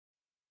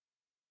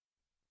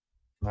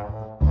It's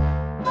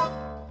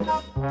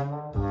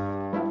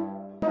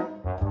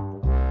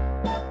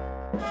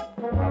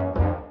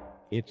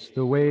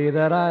the way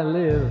that I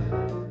live,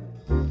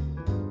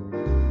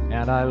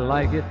 and I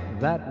like it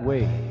that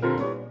way.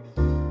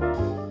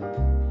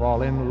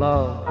 Fall in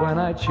love when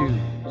I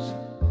choose,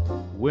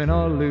 win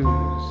or lose,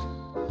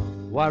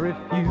 why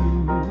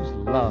refuse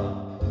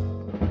love?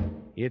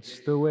 It's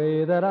the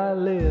way that I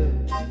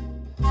live,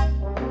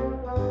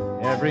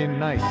 every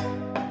night,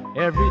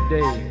 every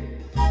day.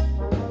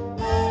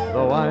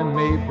 Though I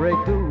may break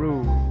the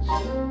rules,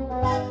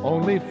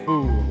 only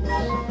fools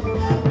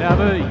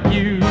never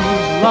use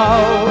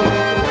love.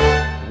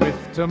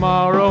 With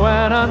tomorrow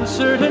an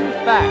uncertain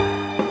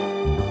fact,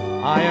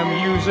 I am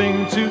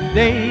using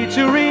today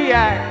to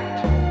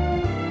react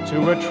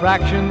to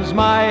attractions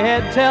my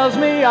head tells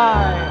me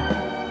I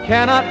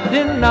cannot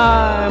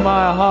deny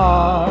my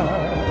heart.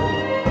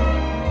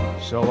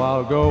 So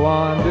I'll go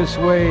on this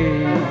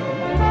way,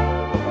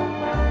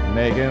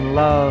 making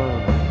love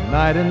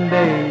night and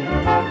day.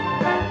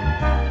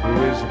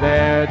 Who is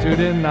there to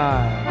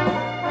deny?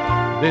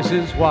 This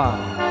is why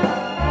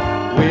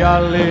we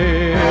are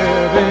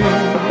living.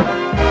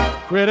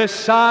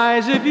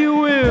 Criticize if you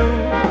will,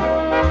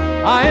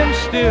 I am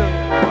still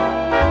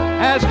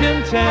as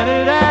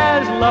contented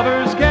as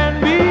lovers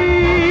can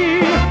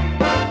be.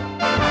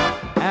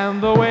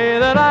 And the way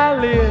that I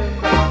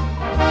live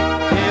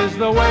is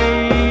the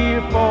way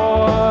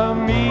for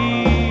me.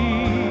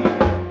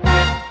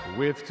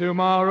 With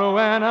tomorrow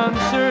an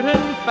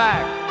uncertain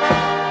fact,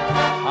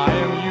 I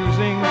am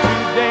using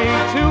today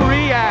to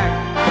react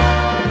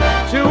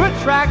to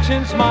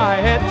attractions my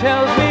head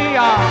tells me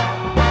I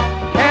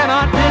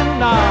cannot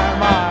deny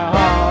my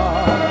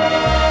heart.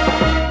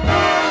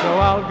 So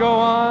I'll go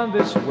on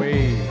this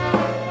way,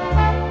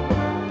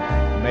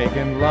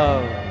 making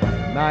love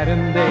night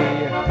and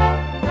day.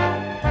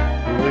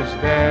 Who is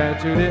there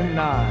to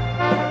deny?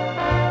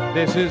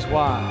 This is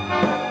why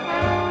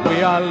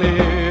we are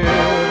living.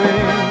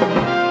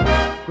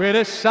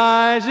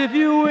 Criticize if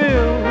you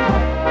will,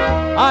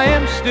 I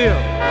am still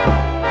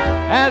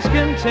as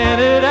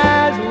contented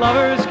as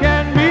lovers can